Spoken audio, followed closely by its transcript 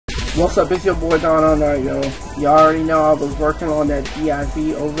What's up, it's your boy Don on there, yo. You already know I was working on that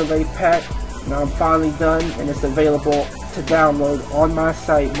DIV overlay pack. Now I'm finally done and it's available to download on my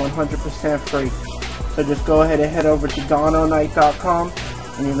site 100% free. So just go ahead and head over to dononite.com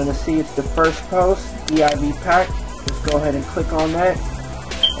and you're going to see it's the first post, DIV pack. Just go ahead and click on that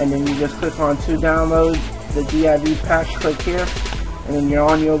and then you just click on to download the DIV pack, click here, and then you're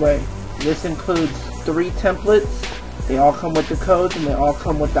on your way. This includes 3 templates. They all come with the codes and they all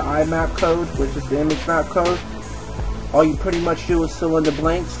come with the IMAP code, which is the image map code. All you pretty much do is fill in the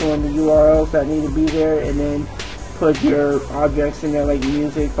blanks, fill in the URLs that need to be there, and then put your objects in there like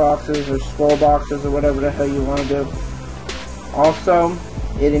music boxes or scroll boxes or whatever the hell you want to do. Also,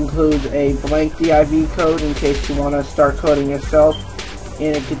 it includes a blank DIV code in case you want to start coding yourself,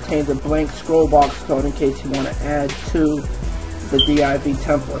 and it contains a blank scroll box code in case you want to add to the DIV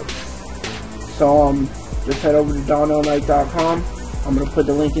templates. So just head over to dononite.com. I'm going to put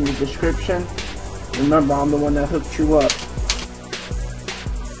the link in the description. Remember, I'm the one that hooked you up.